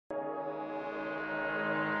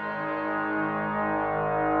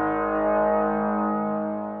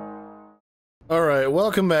Alright,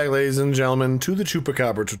 welcome back, ladies and gentlemen, to the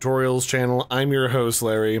Chupacabra tutorials channel. I'm your host,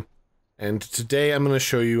 Larry, and today I'm going to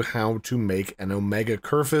show you how to make an Omega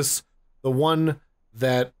Kerfus, the one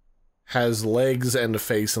that has legs and a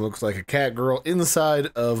face and looks like a cat girl inside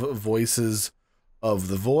of Voices of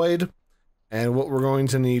the Void. And what we're going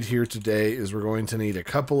to need here today is we're going to need a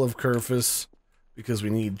couple of Kerfus, because we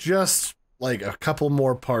need just like a couple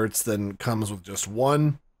more parts than comes with just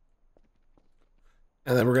one.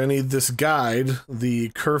 And then we're going to need this guide, the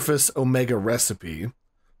Kerfus OMEGA recipe.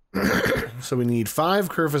 So we need 5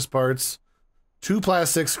 Kerfus parts, 2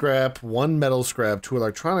 plastic scrap, 1 metal scrap, 2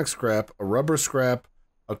 electronic scrap, a rubber scrap,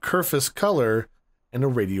 a Kerfus color, and a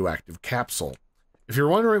radioactive capsule. If you're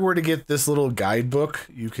wondering where to get this little guidebook,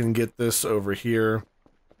 you can get this over here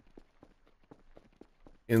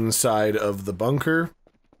inside of the bunker,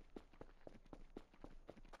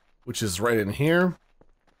 which is right in here.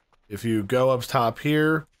 If you go up top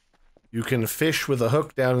here, you can fish with a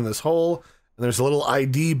hook down in this hole, and there's a little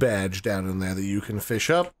ID badge down in there that you can fish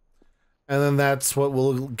up, and then that's what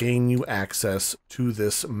will gain you access to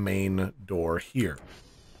this main door here.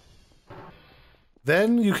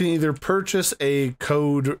 Then you can either purchase a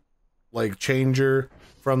code, like, changer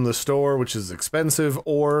from the store, which is expensive,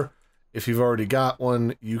 or if you've already got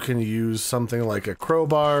one, you can use something like a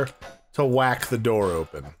crowbar to whack the door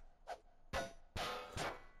open.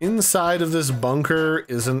 Inside of this bunker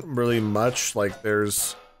isn't really much, like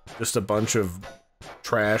there's just a bunch of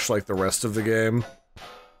trash like the rest of the game.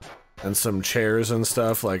 And some chairs and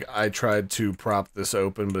stuff, like I tried to prop this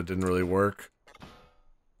open but it didn't really work.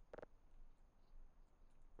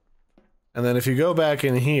 And then if you go back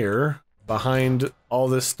in here, behind all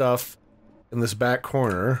this stuff in this back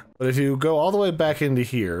corner, but if you go all the way back into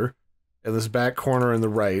here, in this back corner in the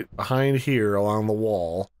right, behind here along the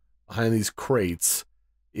wall, behind these crates,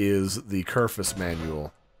 is the Kerfus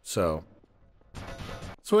manual. So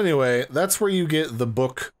anyway, that's where you get the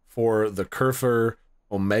book for the Kerfur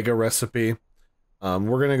OMEGA recipe.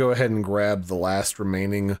 We're gonna go ahead and grab the last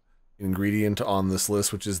remaining ingredient on this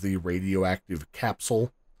list, which is the radioactive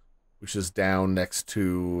capsule, which is down next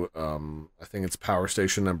to, I think it's power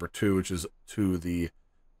station number 2, which is to the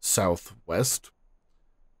southwest.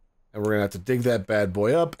 And we're gonna have to dig that bad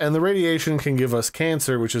boy up, and the radiation can give us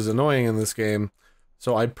cancer, which is annoying in this game.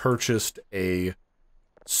 So I purchased a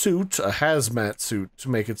suit, a hazmat suit, to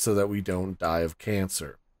make it so that we don't die of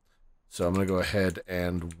cancer. So I'm going to go ahead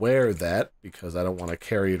and wear that, because I don't want to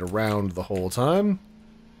carry it around the whole time.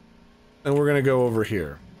 And we're going to go over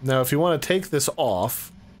here. Now, if you want to take this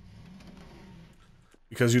off,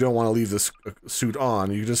 because you don't want to leave this suit on,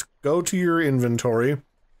 you just go to your inventory,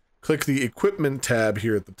 click the equipment tab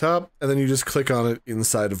here at the top, and then you just click on it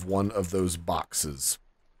inside of one of those boxes.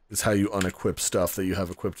 Is how you unequip stuff that you have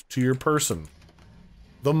equipped to your person.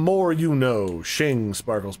 The more you know. Shing,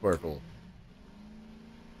 sparkle, sparkle.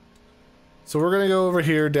 So we're going to go over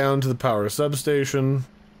here down to the power substation.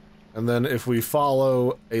 And then if we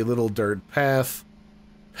follow a little dirt path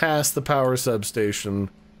past the power substation,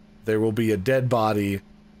 there will be a dead body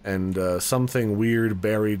and something weird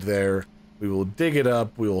buried there. We will dig it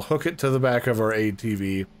up. We will hook it to the back of our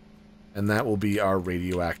ATV. And that will be our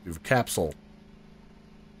radioactive capsule.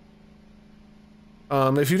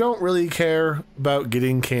 If you don't really care about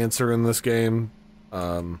getting cancer in this game,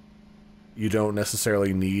 you don't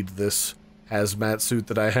necessarily need this hazmat suit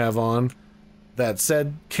that I have on. That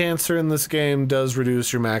said, cancer in this game does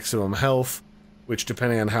reduce your maximum health, which,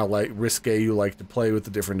 depending on how risque you like to play with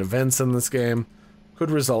the different events in this game,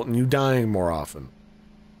 could result in you dying more often.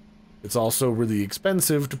 It's also really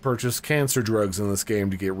expensive to purchase cancer drugs in this game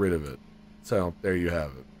to get rid of it. So, there you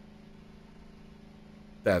have it.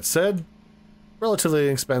 That said, relatively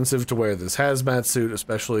inexpensive to wear this hazmat suit,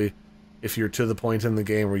 especially if you're to the point in the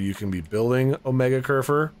game where you can be building Omega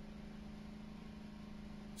Kerfur.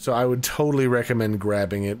 So I would totally recommend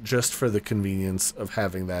grabbing it just for the convenience of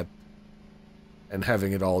having that and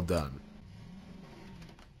having it all done.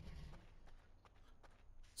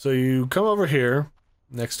 So you come over here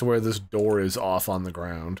next to where this door is off on the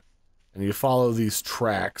ground, and you follow these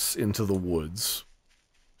tracks into the woods.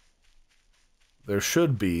 There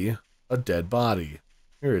should be a dead body.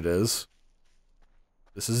 Here it is.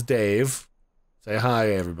 This is Dave. Say hi,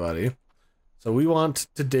 everybody. So we want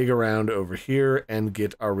to dig around over here and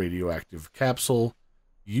get our radioactive capsule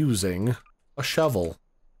using a shovel.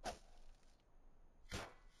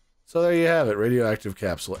 So there you have it, radioactive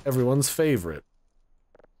capsule, everyone's favorite.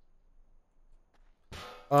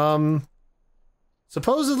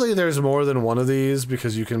 Supposedly there's more than one of these,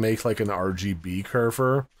 because you can make like an RGB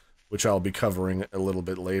Kerfur, which I'll be covering a little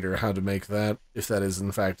bit later, how to make that, if that is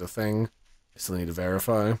in fact a thing. I still need to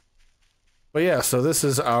verify. But yeah, so this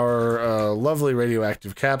is our lovely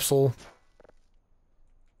radioactive capsule.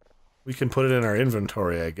 We can put it in our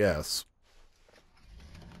inventory, I guess.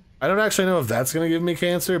 I don't actually know if that's going to give me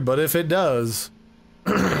cancer, but if it does,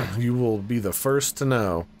 you will be the first to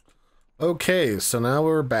know. Okay, so now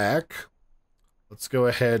we're back. Let's go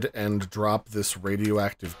ahead and drop this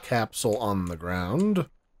radioactive capsule on the ground.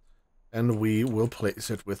 And we will place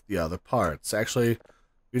it with the other parts. Actually,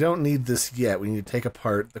 we don't need this yet. We need to take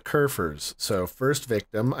apart the Kerfurs. So first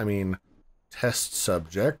victim, test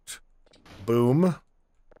subject. Boom.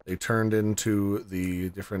 They turned into the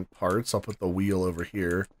different parts. I'll put the wheel over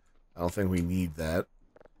here. I don't think we need that.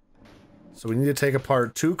 So we need to take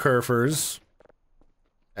apart 2 Kerfurs.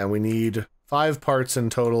 And we need 5 parts in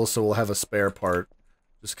total, so we'll have a spare part.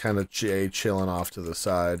 Just kind of chilling off to the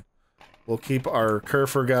side. We'll keep our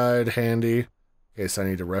Kerfur guide handy, in case I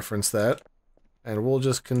need to reference that. And we'll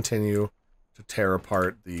just continue to tear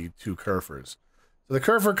apart the 2 Kerfurs. So the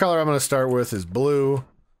Kerfur color I'm going to start with is blue,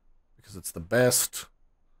 because it's the best.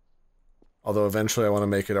 Although eventually I want to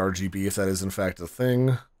make it RGB if that is in fact a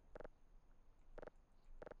thing.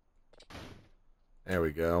 There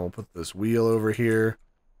we go. We'll put this wheel over here.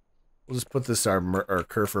 We'll just put this our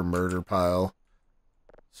Kerfur murder pile.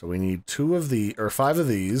 So we need 5 of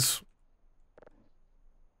these.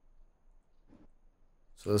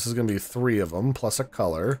 So this is going to be 3 of them, plus a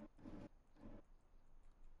color.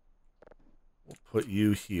 We'll put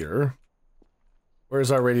you here.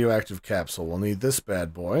 Where's our radioactive capsule? We'll need this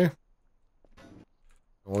bad boy.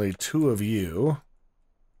 We'll need 2 of you.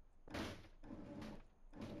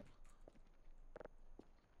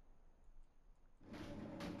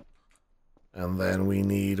 And then we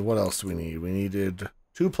need, what else do we need? We needed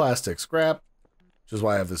 2 plastic scrap, which is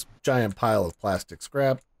why I have this giant pile of plastic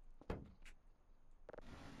scrap.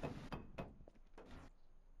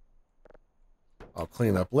 I'll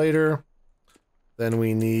clean up later. Then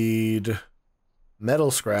we need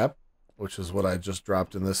metal scrap, which is what I just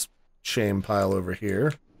dropped in this shame pile over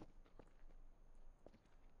here.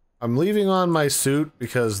 I'm leaving on my suit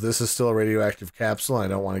because this is still a radioactive capsule. I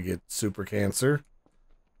don't want to get super cancer.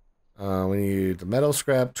 We need metal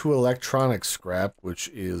scrap, 2 electronic scrap, which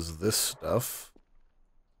is this stuff.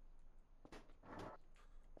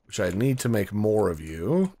 Which I need to make more of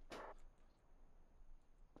you.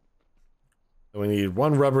 Then we need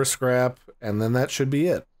 1 rubber scrap, and then that should be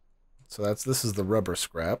it. So this is the rubber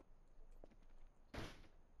scrap.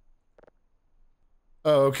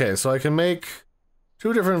 Oh, okay, so I can make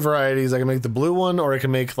 2 different varieties. I can make the blue one, or I can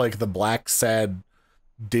make like the black, sad,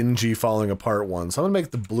 dingy falling apart one. So I'm gonna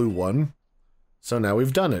make the blue one. So now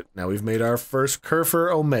we've done it. Now we've made our first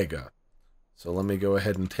Kerfur OMEGA. So let me go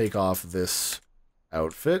ahead and take off this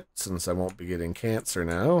outfit, since I won't be getting cancer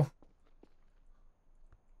now.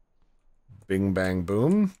 Bing bang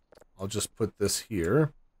boom. I'll just put this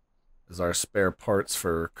here as our spare parts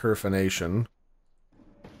for Kerfination.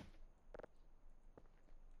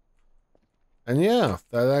 And yeah,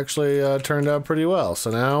 that actually turned out pretty well.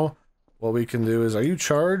 So now what we can do is, are you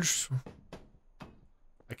charged?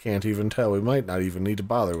 I can't even tell. We might not even need to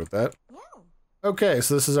bother with that. Okay,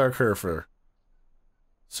 so this is our Kerfur.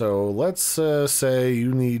 So let's say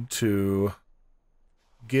you need to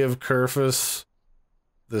give Kerfus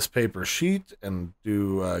this paper sheet and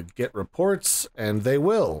do get reports, and they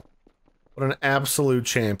will. What an absolute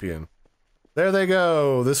champion. There they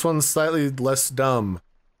go. This one's slightly less dumb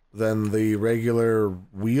than the regular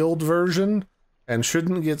wheeled version, and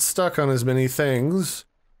shouldn't get stuck on as many things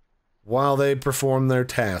while they perform their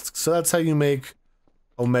tasks. So that's how you make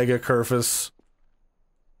Omega Kerfus.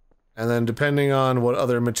 And then depending on what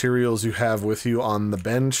other materials you have with you on the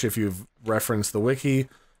bench, if you've referenced the wiki,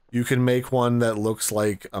 you can make one that looks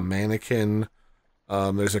like a mannequin.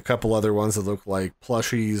 There's a couple other ones that look like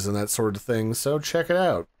plushies and that sort of thing, so check it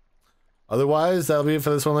out. Otherwise, that'll be it for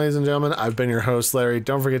this one, ladies and gentlemen. I've been your host, Larry.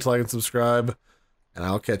 Don't forget to like and subscribe, and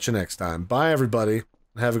I'll catch you next time. Bye, everybody,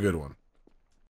 and have a good one.